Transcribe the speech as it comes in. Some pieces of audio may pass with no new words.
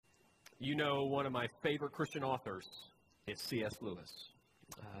You know, one of my favorite Christian authors is C.S. Lewis,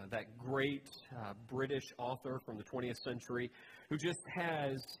 that great British author from the 20th century who just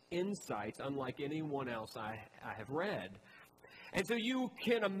has insights unlike anyone else I have read. And so you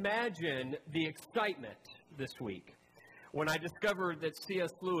can imagine the excitement this week when I discovered that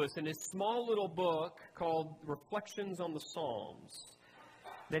C.S. Lewis, in his small little book called Reflections on the Psalms,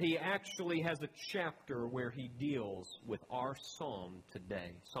 that he actually has a chapter where he deals with our psalm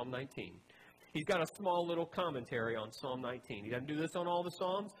today, Psalm 19. He's got a small little commentary on Psalm 19. He doesn't do this on all the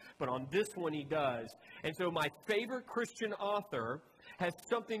Psalms, but on this one he does. And so my favorite Christian author has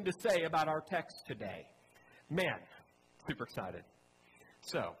something to say about our text today. Man, super excited.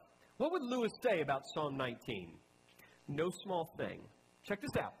 So, what would Lewis say about Psalm 19? No small thing. Check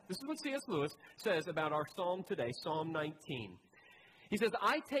this out. This is what C.S. Lewis says about our psalm today, Psalm 19. He says,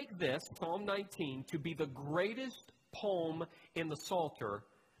 I take this, Psalm 19, to be the greatest poem in the Psalter,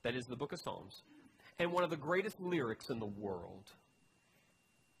 that is the book of Psalms, and one of the greatest lyrics in the world.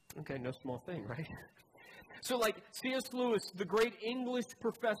 Okay, no small thing, right? So like C.S. Lewis, the great English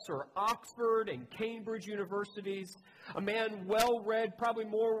professor, Oxford and Cambridge universities, a man well-read, probably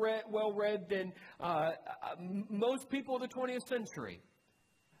more well-read than most people of the 20th century.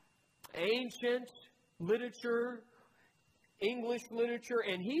 Ancient literature, English literature,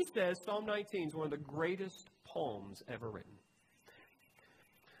 and he says Psalm 19 is one of the greatest poems ever written.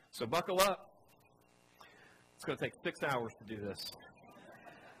 So buckle up. It's going to take 6 hours to do this.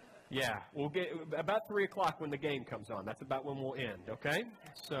 Yeah, we'll get about 3 o'clock when the game comes on. That's about when we'll end, okay?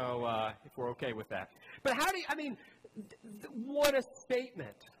 So if we're okay with that. But what a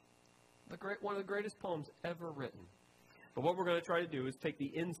statement. One of the greatest poems ever written. But what we're going to try to do is take the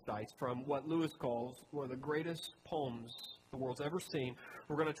insights from what Lewis calls one of the greatest poems the world's ever seen.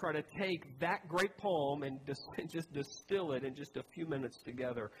 We're going to try to take that great poem and just distill it in just a few minutes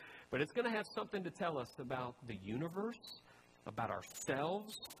together. But it's going to have something to tell us about the universe, about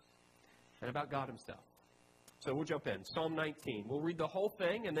ourselves, and about God himself. So we'll jump in. Psalm 19. We'll read the whole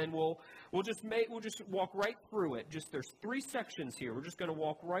thing, and then we'll just walk right through it. There's 3 sections here. We're just going to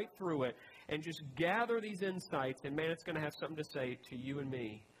walk right through it and just gather these insights. And man, it's going to have something to say to you and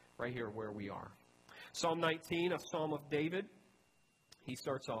me right here where we are. Psalm 19, a psalm of David. He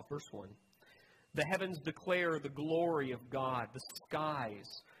starts off, verse 1. The heavens declare the glory of God. The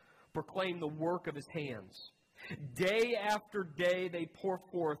skies proclaim the work of his hands. Day after day they pour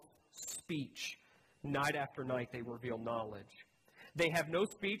forth speech. Night after night they reveal knowledge. They have no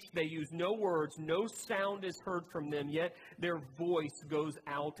speech. They use no words. No sound is heard from them. Yet their voice goes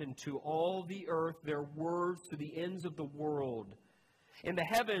out into all the earth. Their words to the ends of the world. In the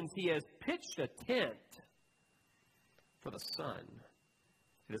heavens he has pitched a tent for the sun.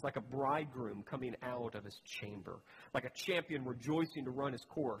 It is like a bridegroom coming out of his chamber, like a champion rejoicing to run his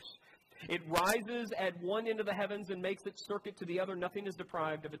course. It rises at one end of the heavens and makes its circuit to the other. Nothing is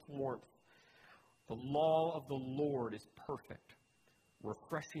deprived of its warmth. The law of the Lord is perfect,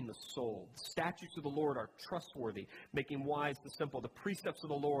 refreshing the soul. The statutes of the Lord are trustworthy, making wise the simple. The precepts of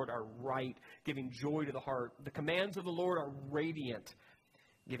the Lord are right, giving joy to the heart. The commands of the Lord are radiant,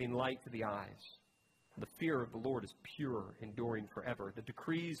 giving light to the eyes. The fear of the Lord is pure, enduring forever. The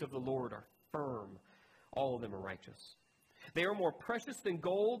decrees of the Lord are firm. All of them are righteous. They are more precious than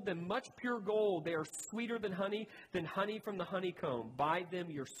gold, than much pure gold. They are sweeter than honey from the honeycomb. By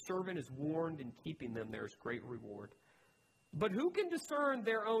them your servant is warned. In keeping them there is great reward. But who can discern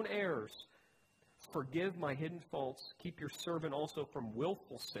their own errors? Forgive my hidden faults. Keep your servant also from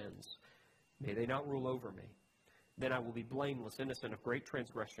willful sins. May they not rule over me. Then I will be blameless, innocent of great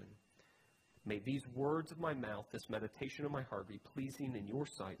transgression. May these words of my mouth, this meditation of my heart, be pleasing in your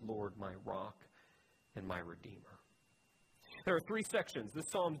sight, Lord, my rock and my redeemer. There are 3 sections.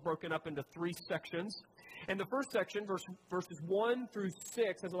 This psalm is broken up into 3 sections. And the first section, verses 1 through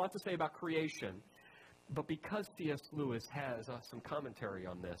 6, has a lot to say about creation. But because C.S. Lewis has some commentary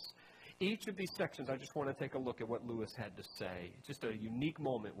on this, each of these sections, I just want to take a look at what Lewis had to say. Just a unique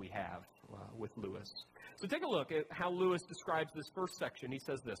moment we have with Lewis. So take a look at how Lewis describes this first section. He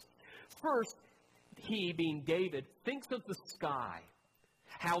says this. First, he, being David, thinks of the sky.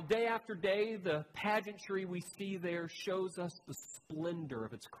 How day after day the pageantry we see there shows us the splendor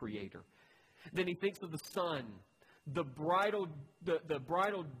of its creator. Then he thinks of the sun, the bridal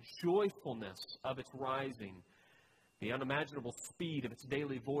joyfulness of its rising, the unimaginable speed of its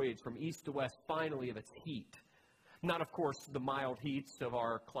daily voyage from east to west, finally of its heat. Not, of course, the mild heats of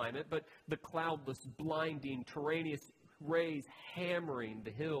our climate, but the cloudless, blinding, tyrannous rays hammering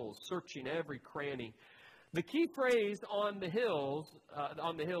the hills, searching every cranny. The key phrase on the hills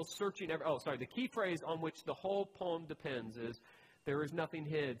searching every, the key phrase on which the whole poem depends is There is nothing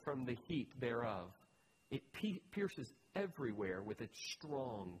hid from the heat thereof. It pierces everywhere with its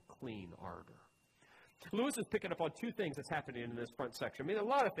strong, clean ardor. Lewis is picking up on two things that's happening in this front section. I mean, a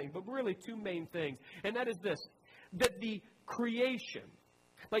lot of things, but really two main things. And that is this, that the creation,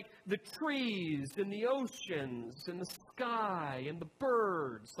 like the trees and the oceans and the sky and the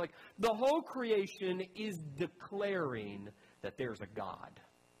birds, like the whole creation is declaring that there's a God.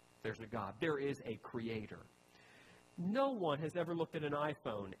 There's a God. There is a creator. No one has ever looked at an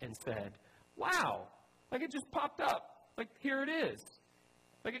iPhone and said, wow, like it just popped up. Like here it is.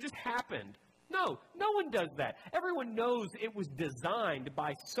 Like it just happened. No one does that. Everyone knows it was designed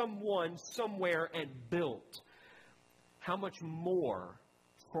by someone, somewhere, and built. How much more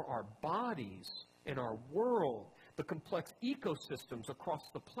for our bodies and our world, the complex ecosystems across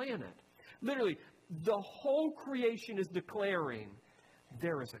the planet. Literally, the whole creation is declaring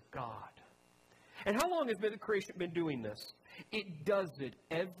there is a God. And how long has the creation been doing this? It does it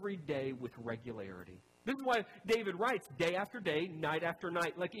every day with regularity. This is why David writes day after day, night after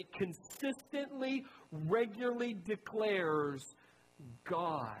night. Like it consistently, regularly declares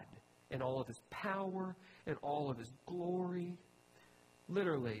God and all of his power and all of his glory.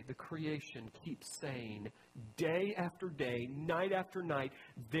 Literally, the creation keeps saying day after day, night after night,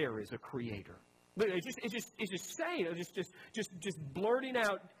 there is a creator. It's just saying, just blurting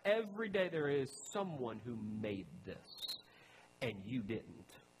out every day there is someone who made this, and you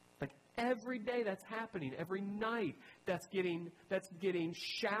didn't. Like every day that's happening, every night that's getting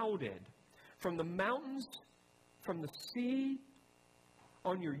shouted from the mountains, from the sea,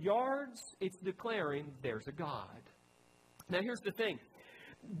 on your yards. It's declaring there's a God. Now here's the thing.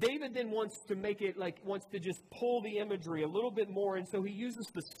 David then wants to just pull the imagery a little bit more, and so he uses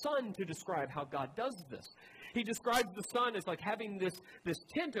the sun to describe how God does this. He describes the sun as like having this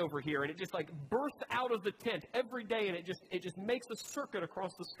tent over here, and it just like bursts out of the tent every day, and it just makes a circuit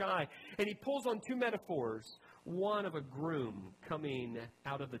across the sky. And he pulls on two metaphors, one of a groom coming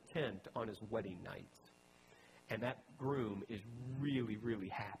out of the tent on his wedding night. And that groom is really, really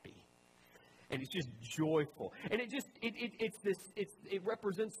happy. And it's just joyful. And it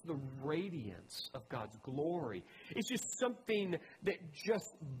represents the radiance of God's glory. It's just something that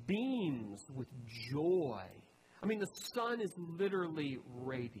just beams with joy. I mean, the sun is literally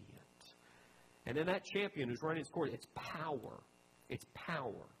radiant. And then that champion who's running his course, it's power. It's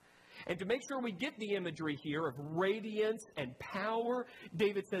power. And to make sure we get the imagery here of radiance and power,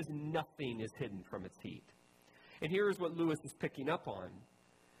 David says nothing is hidden from its heat. And here's what Lewis is picking up on.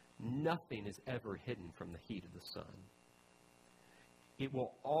 Nothing is ever hidden from the heat of the sun. It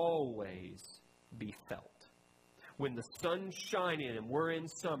will always be felt. When the sun's shining and we're in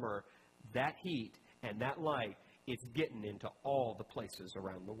summer, that heat and that light, it's getting into all the places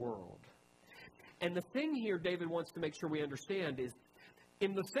around the world. And the thing here David wants to make sure we understand is,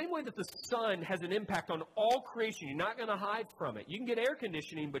 in the same way that the sun has an impact on all creation, you're not going to hide from it. You can get air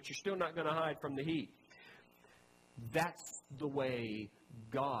conditioning, but you're still not going to hide from the heat. That's the way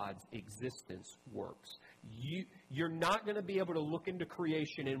God's existence works. You're not going to be able to look into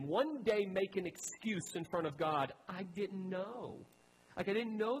creation and one day make an excuse in front of God. I didn't know. Like, I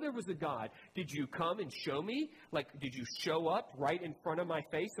didn't know there was a God. Did you come and show me? Like, did you show up right in front of my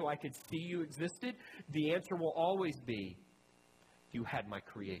face so I could see you existed? The answer will always be, you had my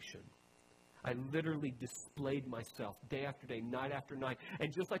creation. I literally displayed myself day after day, night after night.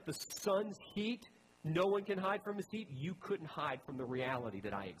 And just like the sun's heat, no one can hide from his heat. You couldn't hide from the reality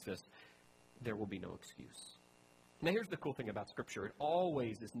that I exist. There will be no excuse. Now, here's the cool thing about Scripture. It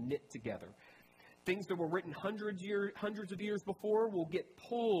always is knit together. Things that were written hundreds of years before will get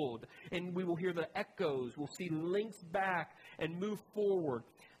pulled, and we will hear the echoes. We'll see links back and move forward.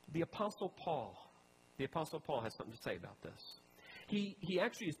 The Apostle Paul has something to say about this. He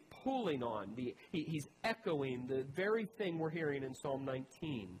actually is pulling on, he's echoing the very thing we're hearing in Psalm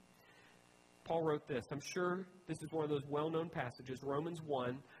 19. Paul wrote this. I'm sure this is one of those well-known passages. Romans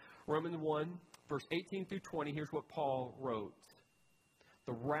 1, verse 18 through 20. Here's what Paul wrote.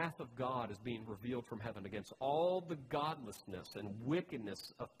 The wrath of God is being revealed from heaven against all the godlessness and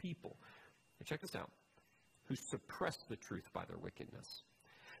wickedness of people. And check this out. Who suppress the truth by their wickedness.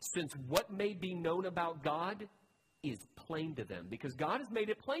 Since what may be known about God is plain to them, because God has made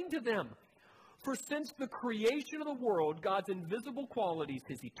it plain to them. For since the creation of the world, God's invisible qualities,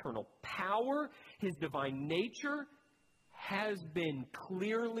 his eternal power, his divine nature, has been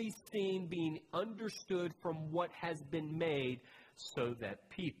clearly seen, being understood from what has been made, so that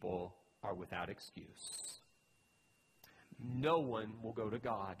people are without excuse. No one will go to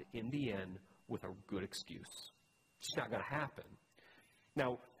God in the end with a good excuse. It's not going to happen.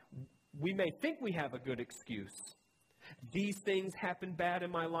 Now, we may think we have a good excuse, these things happened bad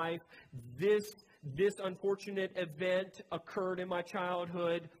in my life. This unfortunate event occurred in my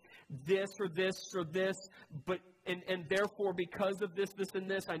childhood. This or this or this. And therefore, because of this, and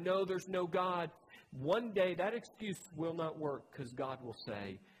this, I know there's no God. One day, that excuse will not work because God will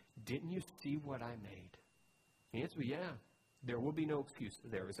say, didn't you see what I made? The answer is yeah. There will be no excuse.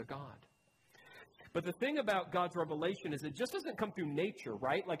 There is a God. But the thing about God's revelation is it just doesn't come through nature,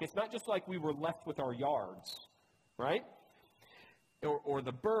 right? Like it's not just like we were left with our yards, right? Or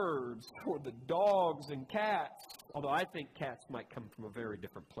the birds, or the dogs and cats. Although I think cats might come from a very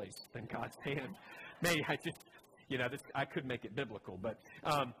different place than God's hand. Maybe I could make it biblical. But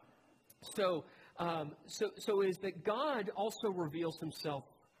so is that God also reveals himself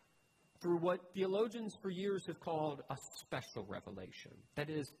through what theologians for years have called a special revelation. That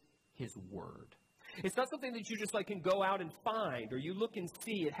is his word. It's not something that you just can go out and find or you look and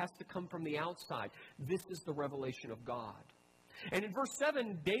see. It has to come from the outside. This is the revelation of God. And in verse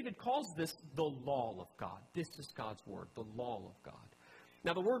 7, David calls this the law of God. This is God's word, the law of God.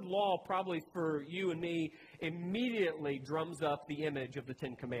 Now, the word law probably for you and me immediately drums up the image of the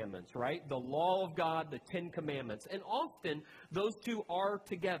Ten Commandments, right? The law of God, the Ten Commandments. And often those two are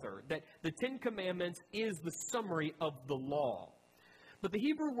together, that the Ten Commandments is the summary of the law. But the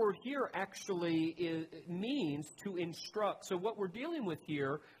Hebrew word here actually means to instruct. So what we're dealing with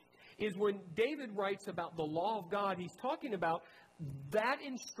here is when David writes about the law of God, he's talking about that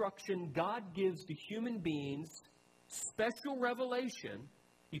instruction God gives to human beings, special revelation.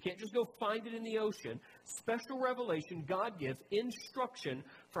 You can't just go find it in the ocean. Special revelation God gives, instruction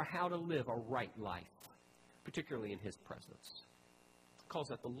for how to live a right life, particularly in his presence. He calls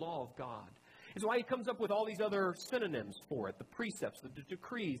that the law of God. It's why he comes up with all these other synonyms for it, the precepts, the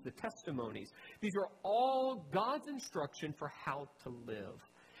decrees, the testimonies. These are all God's instruction for how to live.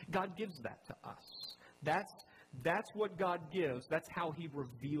 God gives that to us. That's what God gives. That's how he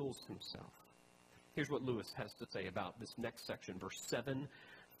reveals himself. Here's what Lewis has to say about this next section, verse 7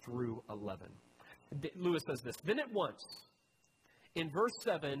 through 11. Lewis says this, then at once, in verse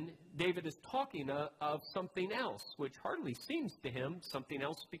 7, David is talking of something else, which hardly seems to him something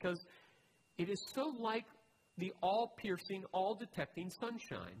else because it is so like the all-piercing, all-detecting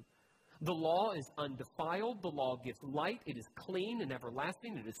sunshine. The law is undefiled. The law gives light. It is clean and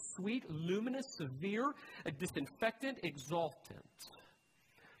everlasting. It is sweet, luminous, severe, a disinfectant, exaltant.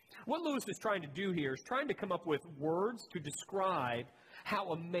 What Lewis is trying to do here is trying to come up with words to describe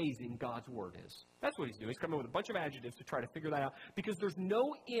how amazing God's word is. That's what he's doing. He's coming up with a bunch of adjectives to try to figure that out because there's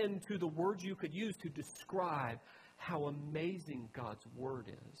no end to the words you could use to describe how amazing God's word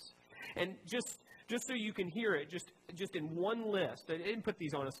is. And just so you can hear it, just in one list, I didn't put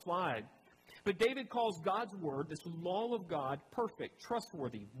these on a slide, but David calls God's word, this law of God, perfect,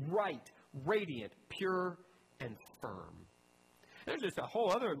 trustworthy, right, radiant, pure, and firm. There's just a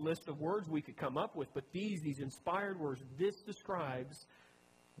whole other list of words we could come up with, but these inspired words, this describes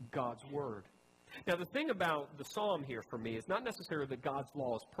God's word. Now, the thing about the psalm here for me is not necessarily that God's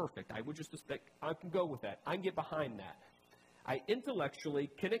law is perfect. I can go with that. I can get behind that. I intellectually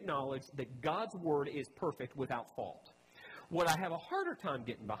can acknowledge that God's word is perfect without fault. What I have a harder time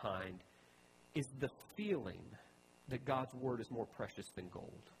getting behind is the feeling that God's word is more precious than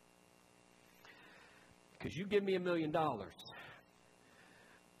gold. Because you give me $1 million,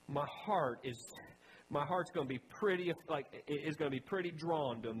 my heart's going to be pretty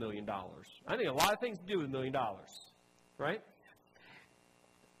drawn to $1 million. I think a lot of things to do with $1 million, right?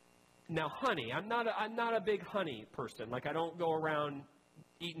 Now, honey, I'm not a big honey person. Like, I don't go around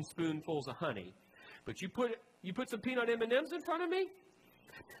eating spoonfuls of honey. But you put some peanut M&Ms in front of me?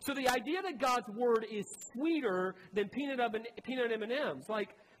 So the idea that God's word is sweeter than peanut M&Ms,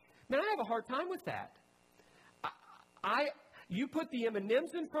 like, man, I have a hard time with that. You put the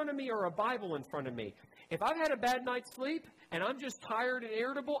M&Ms in front of me or a Bible in front of me. If I've had a bad night's sleep and I'm just tired and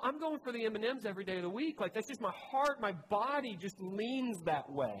irritable, I'm going for the M&Ms every day of the week. Like, that's just my heart, my body just leans that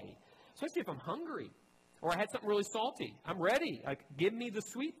way. Especially if I'm hungry or I had something really salty. I'm ready. Like, give me the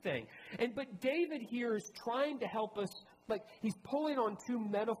sweet thing. But David here is trying to help us. Like, he's pulling on two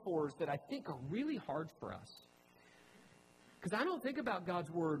metaphors that I think are really hard for us. Because I don't think about God's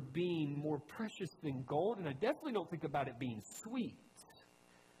word being more precious than gold, and I definitely don't think about it being sweet.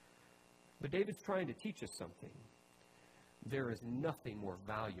 But David's trying to teach us something. There is nothing more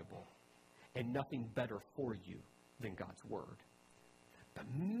valuable and nothing better for you than God's word. But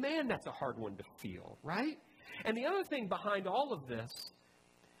man, that's a hard one to feel, right? And the other thing behind all of this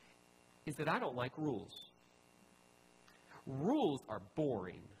is that I don't like rules. Rules are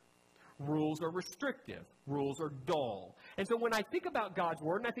boring. Rules are restrictive. Rules are dull. And so when I think about God's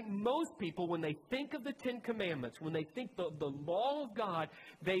Word, and I think most people, when they think of the Ten Commandments, when they think the law of God,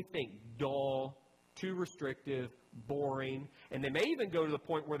 they think dull, too restrictive, boring, and they may even go to the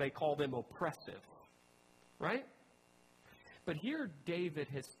point where they call them oppressive. Right? But here David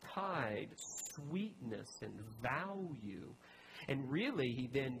has tied sweetness and value, and really he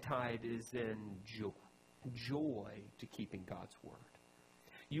then tied is in joy to keeping God's Word.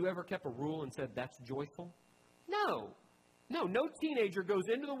 You ever kept a rule and said, that's joyful? No. No teenager goes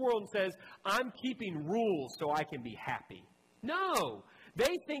into the world and says, I'm keeping rules so I can be happy. No.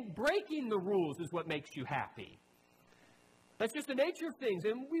 They think breaking the rules is what makes you happy. That's just the nature of things,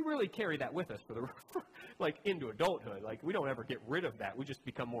 and we really carry that with us into adulthood. Like, we don't ever get rid of that. We just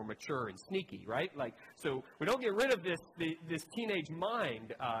become more mature and sneaky, right? So we don't get rid of this teenage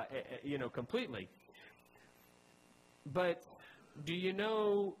mind, completely. But do you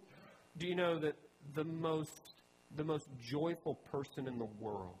know that the most joyful person in the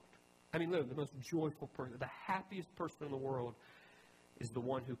world, literally the most joyful person, the happiest person in the world is the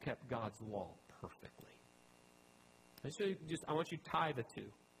one who kept God's law perfectly. I want you to tie the two.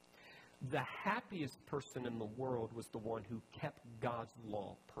 The happiest person in the world was the one who kept God's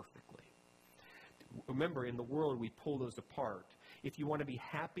law perfectly. Remember, in the world, we pull those apart. If you want to be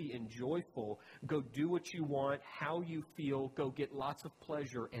happy and joyful, go do what you want, how you feel, go get lots of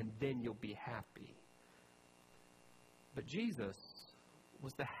pleasure, and then you'll be happy. But Jesus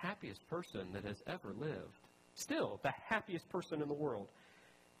was the happiest person that has ever lived. Still, the happiest person in the world.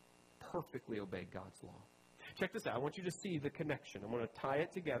 Perfectly obeyed God's law. Check this out. I want you to see the connection. I'm going to tie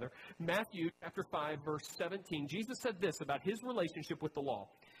it together. Matthew chapter 5, verse 17. Jesus said this about his relationship with the law.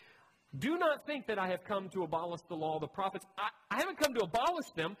 Do not think that I have come to abolish the law of the prophets. I haven't come to abolish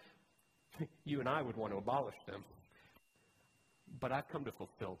them. You and I would want to abolish them. But I've come to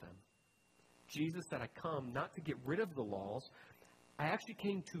fulfill them. Jesus said, I come not to get rid of the laws. I actually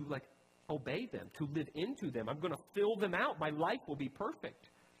came to obey them, to live into them. I'm going to fill them out. My life will be perfect.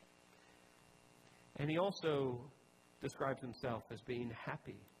 And he also describes himself as being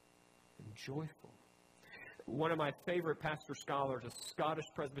happy and joyful. One of my favorite pastor scholars, a Scottish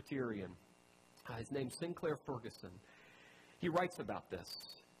Presbyterian, his name's Sinclair Ferguson, he writes about this.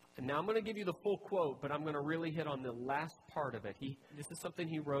 And now I'm going to give you the full quote, but I'm going to really hit on the last part of it. This is something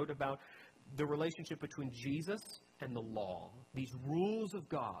he wrote about the relationship between Jesus and the law, these rules of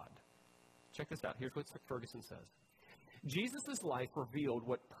God. Check this out. Here's what Ferguson says. Jesus' life revealed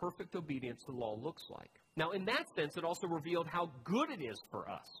what perfect obedience to the law looks like. Now, in that sense, it also revealed how good it is for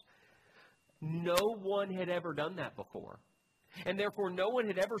us. No one had ever done that before. And therefore, no one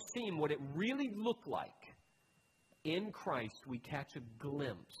had ever seen what it really looked like. In Christ, we catch a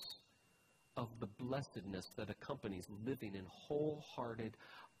glimpse of the blessedness that accompanies living in wholehearted,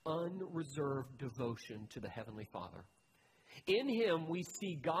 unreserved devotion to the Heavenly Father. In Him, we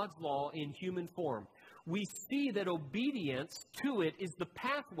see God's law in human form. We see that obedience to it is the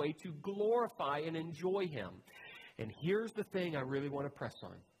pathway to glorify and enjoy Him. And here's the thing I really want to press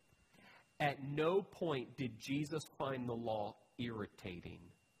on. At no point did Jesus find the law irritating,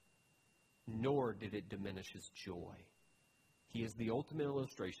 nor did it diminish His joy. He is the ultimate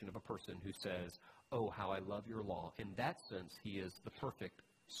illustration of a person who says, oh, how I love your law. In that sense, He is the perfect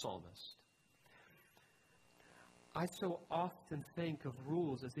psalmist. I so often think of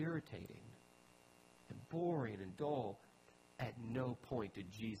rules as irritating and boring and dull. At no point did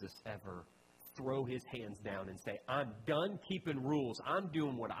Jesus ever throw His hands down and say, I'm done keeping rules. I'm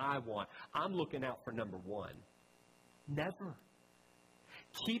doing what I want. I'm looking out for number one. Never.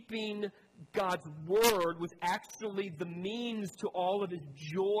 Keeping God's Word was actually the means to all of His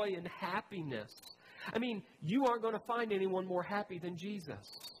joy and happiness. You aren't going to find anyone more happy than Jesus.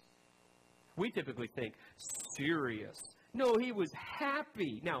 We typically think serious. No, He was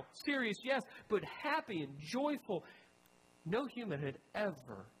happy. Now, serious, yes, but happy and joyful. No human had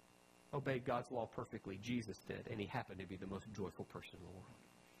ever obeyed God's law perfectly. Jesus did, and He happened to be the most joyful person in the world.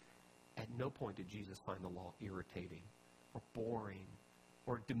 At no point did Jesus find the law irritating or boring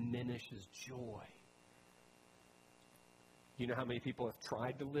or diminish His joy. You know how many people have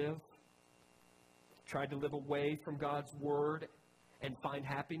tried to live away from God's Word and find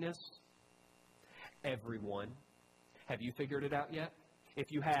happiness? Everyone. Have you figured it out yet?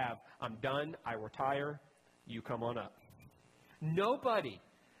 If you have, I'm done, I retire, you come on up. Nobody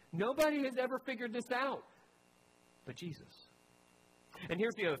has ever figured this out but Jesus. And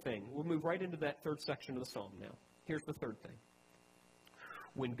here's the other thing. We'll move right into that third section of the psalm now. Here's the third thing.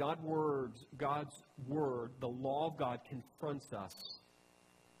 When God's Word, the law of God confronts us,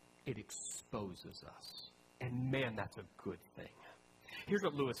 it exposes us. And man, that's a good thing. Here's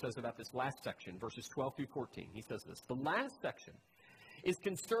what Lewis says about this last section, verses 12 through 14. He says this: the last section is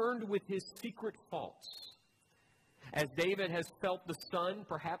concerned with his secret faults. As David has felt the sun,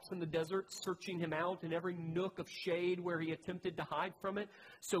 perhaps in the desert, searching him out in every nook of shade where he attempted to hide from it,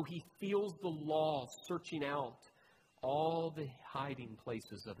 so he feels the law searching out all the hiding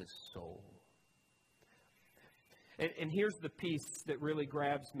places of his soul. And here's the piece that really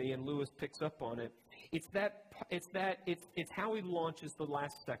grabs me, and Lewis picks up on it. It's how he launches the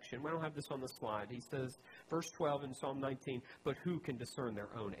last section. We don't have this on the slide. He says, verse 12 in Psalm 19, but who can discern their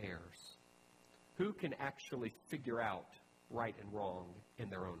own errors? Who can actually figure out right and wrong in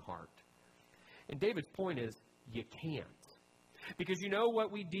their own heart? And David's point is, you can't. Because you know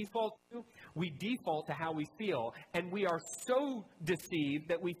what we default to? We default to how we feel. And we are so deceived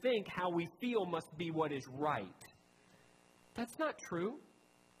that we think how we feel must be what is right. That's not true.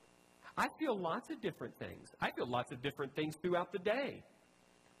 I feel lots of different things. I feel lots of different things throughout the day.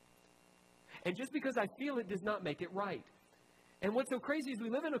 And just because I feel it does not make it right. And what's so crazy is we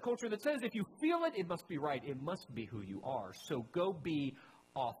live in a culture that says if you feel it, it must be right. It must be who you are. So go be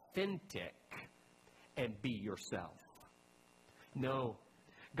authentic and be yourself. No.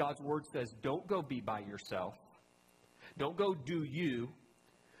 God's word says don't go be by yourself. Don't go do you.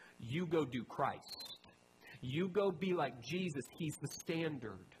 You go do Christ. You go be like Jesus. He's the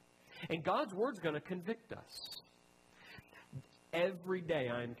standard. And God's word's going to convict us. Every day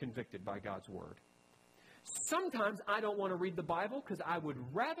I am convicted by God's word. Sometimes I don't want to read the Bible because I would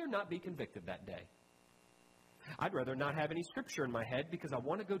rather not be convicted that day. I'd rather not have any scripture in my head because I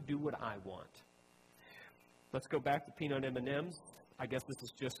want to go do what I want. Let's go back to peanut M&Ms. I guess this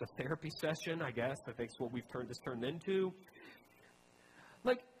is just a therapy session, I think it's what we've turned into.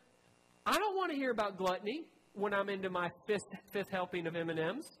 Like, I don't want to hear about gluttony when I'm into my fifth helping of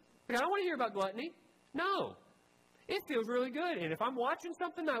M&Ms. Like, I don't want to hear about gluttony. No. It feels really good. And if I'm watching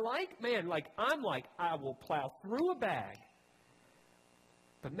something I like, man, I will plow through a bag.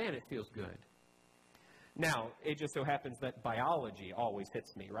 But man, it feels good. Now, it just so happens that biology always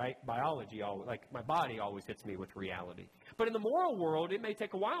hits me, right? Biology, my body always hits me with reality. But in the moral world, it may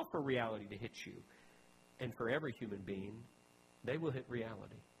take a while for reality to hit you. And for every human being, they will hit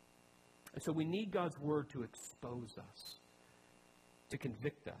reality. And so we need God's word to expose us, to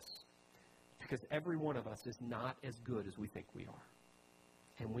convict us. Because every one of us is not as good as we think we are.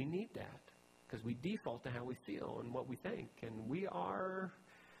 And we need that. Because we default to how we feel and what we think. And we are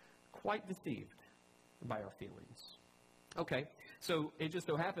quite deceived by our feelings. Okay, so it just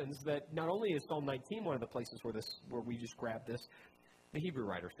so happens that not only is Psalm 19 one of the places where we just grab this, the Hebrew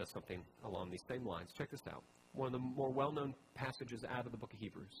writer says something along these same lines. Check this out. One of the more well-known passages out of the book of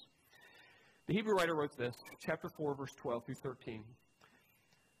Hebrews. The Hebrew writer wrote this, chapter 4, verse 12 through 13.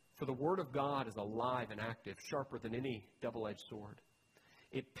 For the word of God is alive and active, sharper than any double-edged sword.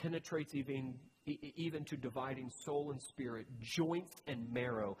 It penetrates even to dividing soul and spirit, joints and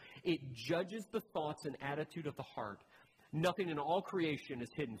marrow. It judges the thoughts and attitude of the heart. Nothing in all creation is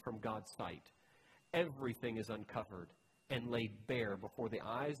hidden from God's sight. Everything is uncovered and laid bare before the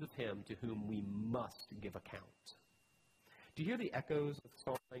eyes of him to whom we must give account. Do you hear the echoes of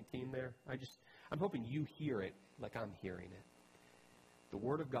Psalm 19 there? I'm hoping you hear it like I'm hearing it. The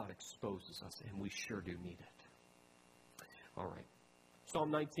Word of God exposes us, and we sure do need it. All right.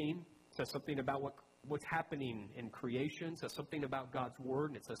 Psalm 19 says something about what's happening in creation, says something about God's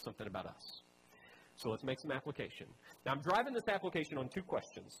Word, and it says something about us. So let's make some application. Now, I'm driving this application on two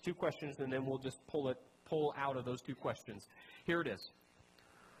questions, and then we'll just pull out of those two questions. Here it is.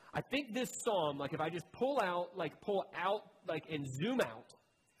 I think this psalm, if I just pull out, and zoom out,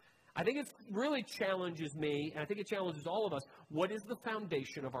 I think it really challenges me, and I think it challenges all of us. What is the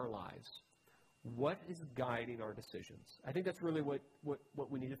foundation of our lives? What is guiding our decisions? I think that's really what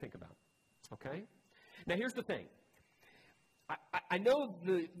we need to think about. Okay? Now, here's the thing. I know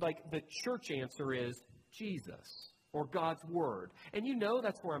the church answer is Jesus or God's Word. And you know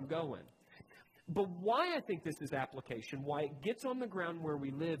that's where I'm going. But why I think this is application, why it gets on the ground where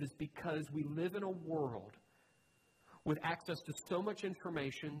we live, is because we live in a world with access to so much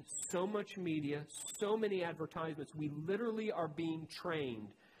information, so much media, so many advertisements. We literally are being trained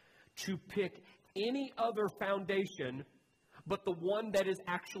to pick any other foundation but the one that is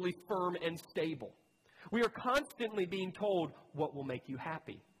actually firm and stable. We are constantly being told what will make you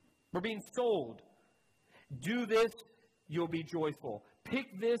happy. We're being sold. Do this, you'll be joyful.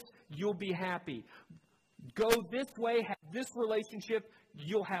 Pick this, you'll be happy. Go this way, have this relationship,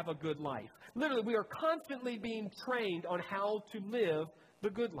 you'll have a good life. Literally, we are constantly being trained on how to live the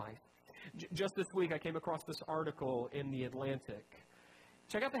good life. Just this week, I came across this article in The Atlantic.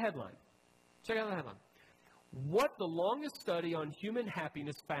 Check out the headline. What the longest study on human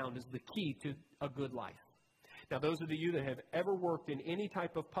happiness found is the key to a good life. Now, those of you that have ever worked in any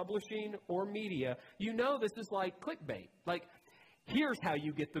type of publishing or media, you know this is like clickbait. Like, here's how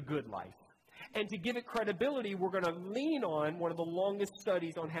you get the good life. And to give it credibility, we're going to lean on one of the longest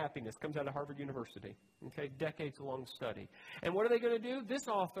studies on happiness. Comes out of Harvard University. Okay, decades-long study. And what are they going to do? This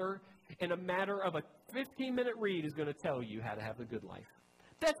author, in a matter of a 15-minute read, is going to tell you how to have the good life.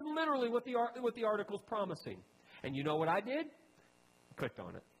 That's literally what the article's promising. And you know what I did? Clicked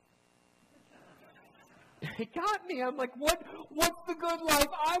on it. It got me. I'm like, what's the good life?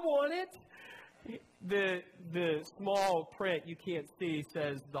 I want it. The small print you can't see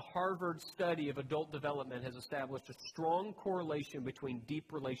says the Harvard study of adult development has established a strong correlation between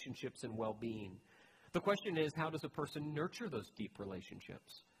deep relationships and well-being. The question is, how does a person nurture those deep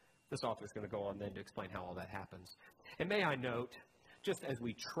relationships? This author is going to go on then to explain how all that happens. And may I note, just as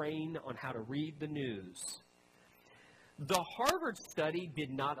we train on how to read the news, the Harvard study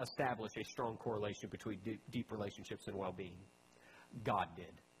did not establish a strong correlation between deep relationships and well-being. God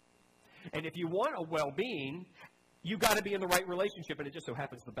did. And if you want a well-being, you've got to be in the right relationship, and it just so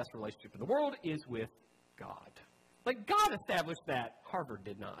happens the best relationship in the world is with God. Like, God established that. Harvard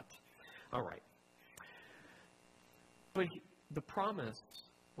did not. All right. But the promise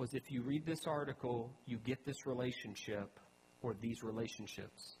was if you read this article, you get this relationship or these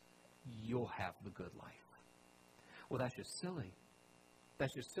relationships, you'll have the good life. Well, that's just silly.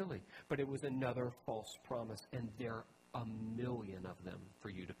 That's just silly. But it was another false promise, and there are a million of them for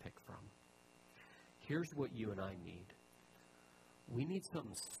you to pick from. Here's what you and I need. We need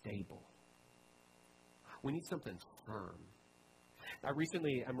something stable. We need something firm. Now,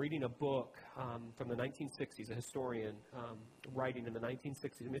 recently, I'm reading a book from the 1960s, a historian writing in the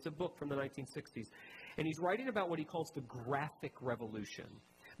 1960s. I mean, it's a book from the 1960s. And he's writing about what he calls the graphic revolution,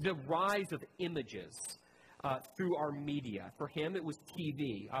 the rise of images through our media. For him, it was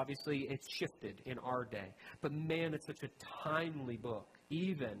TV. Obviously, it's shifted in our day. But man, it's such a timely book,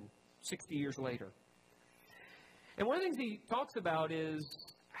 even 60 years later. And one of the things he talks about is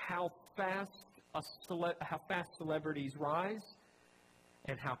how fast celebrities rise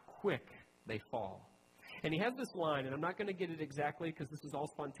and how quick they fall. And he has this line, and I'm not going to get it exactly because this is all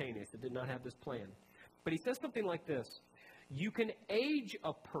spontaneous. I did not have this plan. But he says something like this: you can age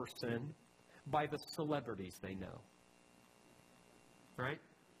a person by the celebrities they know. Right?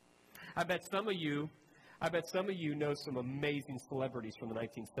 I bet some of you know some amazing celebrities from the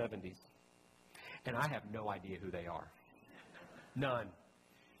 1970s. And I have no idea who they are. None.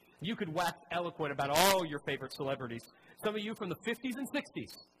 You could wax eloquent about all your favorite celebrities. Some of you from the 50s and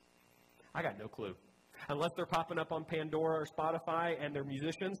 60s. I got no clue. Unless they're popping up on Pandora or Spotify and they're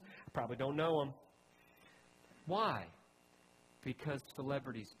musicians, I probably don't know them. Why? Because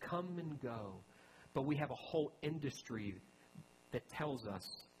celebrities come and go. But we have a whole industry that tells us,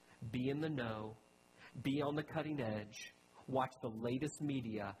 be in the know, be on the cutting edge, watch the latest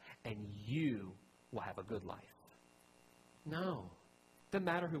media, and you will have a good life. No. Doesn't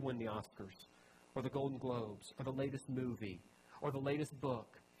matter who won the Oscars or the Golden Globes or the latest movie or the latest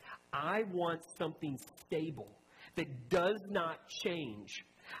book. I want something stable that does not change.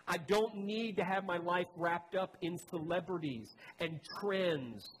 I don't need to have my life wrapped up in celebrities and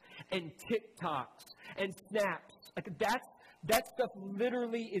trends and TikToks and snaps. Like that stuff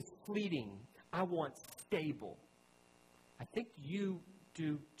literally is fleeting. I want stable. I think you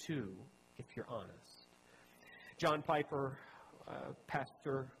do too, if you're honest. John Piper,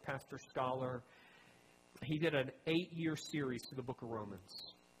 pastor, scholar, he did an 8-year series to the book of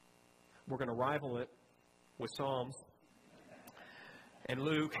Romans. We're going to rival it with Psalms and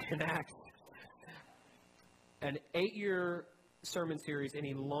Luke and Acts. An 8-year sermon series, and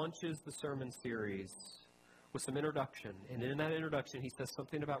he launches the sermon series with some introduction. And in that introduction, he says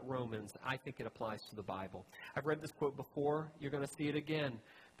something about Romans. I think it applies to the Bible. I've read this quote before. You're going to see it again.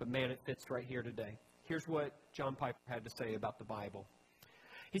 But man, it fits right here today. Here's what John Piper had to say about the Bible.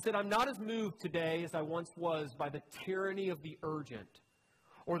 He said, I'm not as moved today as I once was by the tyranny of the urgent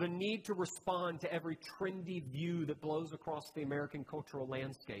or the need to respond to every trendy view that blows across the American cultural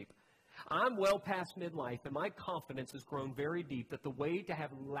landscape. I'm well past midlife, and my confidence has grown very deep that the way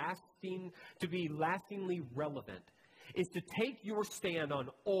to be lastingly relevant is to take your stand on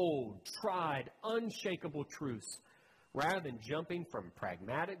old, tried, unshakable truths rather than jumping from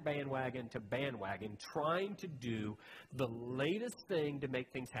pragmatic bandwagon to bandwagon, trying to do the latest thing to make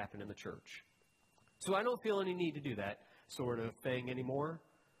things happen in the church. So I don't feel any need to do that sort of thing anymore.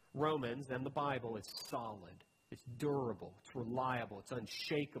 Romans and the Bible is solid. It's durable. It's reliable. It's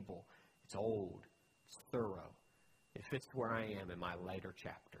unshakable. It's old. It's thorough. It fits where I am in my later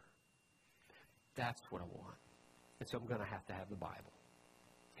chapter. That's what I want. And so I'm going to have the Bible.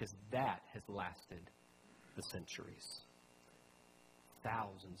 Because that has lasted the centuries.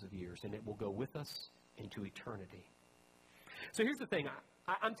 Thousands of years. And it will go with us into eternity. So here's the thing.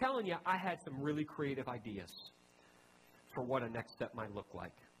 I'm telling you, I had some really creative ideas for what a next step might look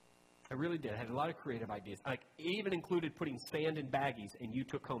like. I really did. I had a lot of creative ideas. I even included putting sand in baggies, and you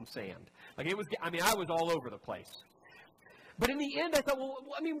took home sand. I was all over the place. But in the end, I thought,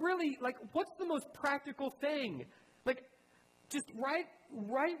 really, what's the most practical thing? Just right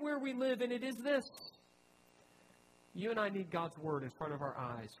where we live, and it is this. You and I need God's Word in front of our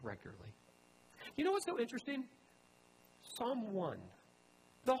eyes regularly. You know what's so interesting? Psalm 1.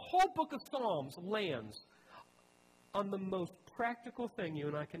 The whole book of Psalms lands on the most practical thing you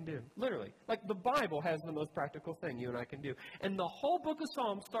and I can do. Literally. The Bible has the most practical thing you and I can do. And the whole book of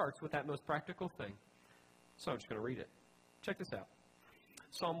Psalms starts with that most practical thing. So I'm just going to read it. Check this out.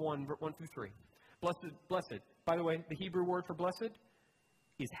 Psalm 1 through 3. Blessed. By the way, the Hebrew word for blessed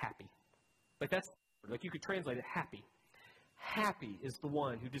is happy. You could translate it happy. Happy is the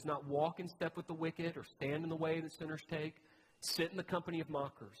one who does not walk in step with the wicked or stand in the way that sinners take, sit in the company of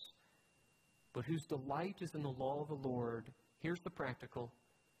mockers, but whose delight is in the law of the Lord. Here's the practical,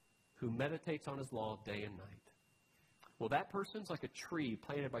 who meditates on his law day and night. Well, that person's like a tree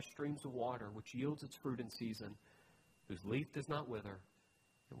planted by streams of water, which yields its fruit in season, whose leaf does not wither,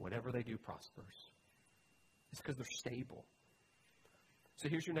 and whatever they do prospers. It's because they're stable. So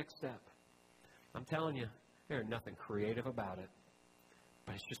here's your next step. I'm telling you, there's nothing creative about it,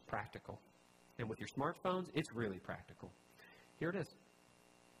 but it's just practical. And with your smartphones, it's really practical. Here it is.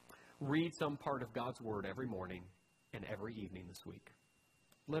 Read some part of God's Word every morning and every evening this week.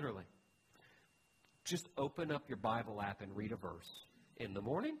 Literally. Just open up your Bible app and read a verse in the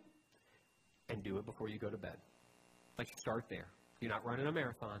morning and do it before you go to bed. Start there. You're not running a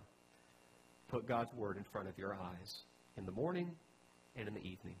marathon. Put God's Word in front of your eyes in the morning and in the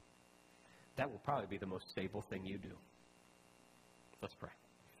evening. That will probably be the most stable thing you do. Let's pray.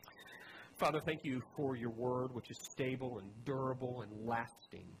 Father, thank you for your Word, which is stable and durable and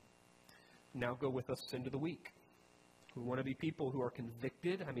lasting. Now go with us into the week. We want to be people who are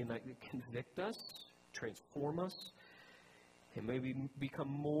convicted. Convict us, transform us, and maybe become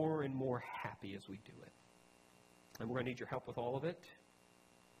more and more happy as we do it. And we're going to need your help with all of it,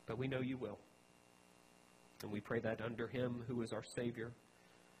 but we know you will. And we pray that under him who is our Savior,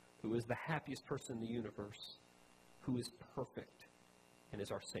 who is the happiest person in the universe, who is perfect and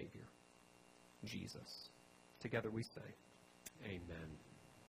is our Savior, Jesus. Together we say, amen.